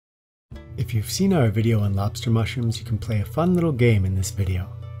If you've seen our video on lobster mushrooms, you can play a fun little game in this video.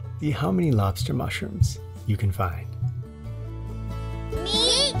 See how many lobster mushrooms you can find.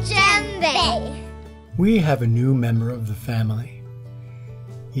 Meet Djembe! We have a new member of the family.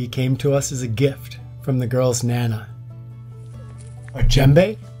 He came to us as a gift from the girl's nana. A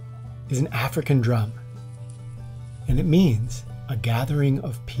djembe is an African drum, and it means a gathering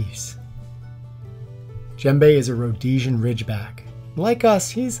of peace. Djembe is a Rhodesian Ridgeback. Like us,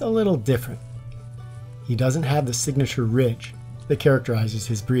 he's a little different. He doesn't have the signature ridge that characterizes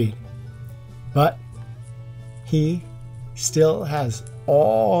his breed, but he still has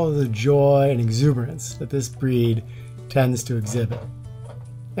all the joy and exuberance that this breed tends to exhibit.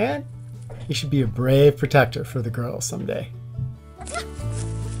 And he should be a brave protector for the girl someday.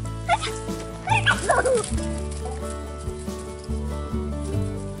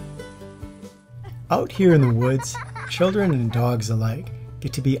 Out here in the woods, children and dogs alike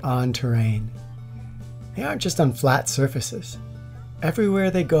get to be on terrain. They aren't just on flat surfaces. Everywhere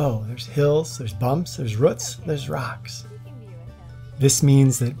they go, there's hills, there's bumps, there's roots, there's rocks. This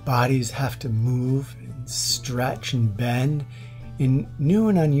means that bodies have to move and stretch and bend in new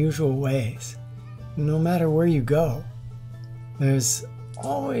and unusual ways. No matter where you go, there's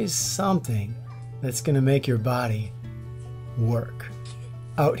always something that's going to make your body work.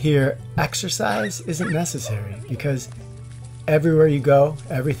 Out here, exercise isn't necessary because everywhere you go,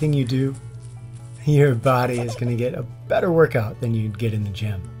 everything you do, your body is going to get a better workout than you'd get in the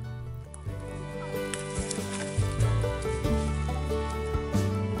gym.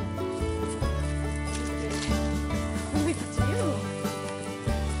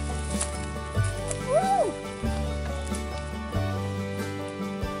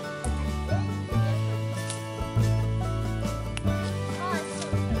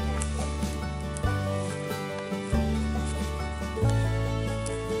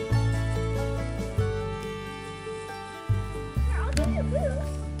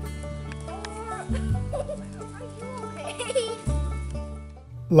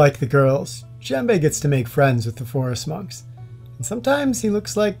 Like the girls, Djembe gets to make friends with the forest monks, and sometimes he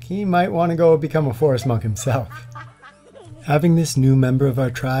looks like he might want to go become a forest monk himself. Having this new member of our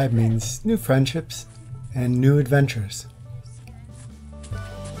tribe means new friendships and new adventures.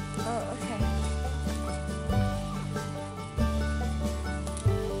 Oh, okay.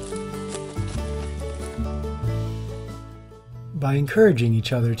 By encouraging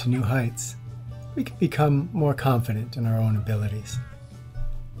each other to new heights, we can become more confident in our own abilities.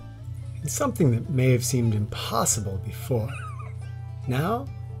 It's something that may have seemed impossible before. Now,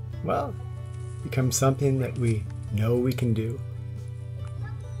 well, becomes something that we know we can do.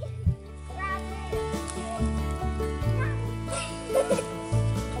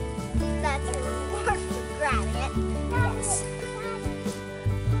 That's a mark to grab it. Yes.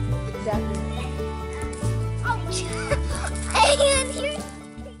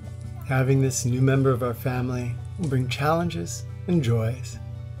 Having this new member of our family will bring challenges and joys.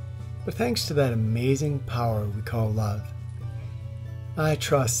 But thanks to that amazing power we call love, I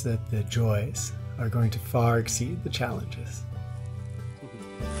trust that the joys are going to far exceed the challenges.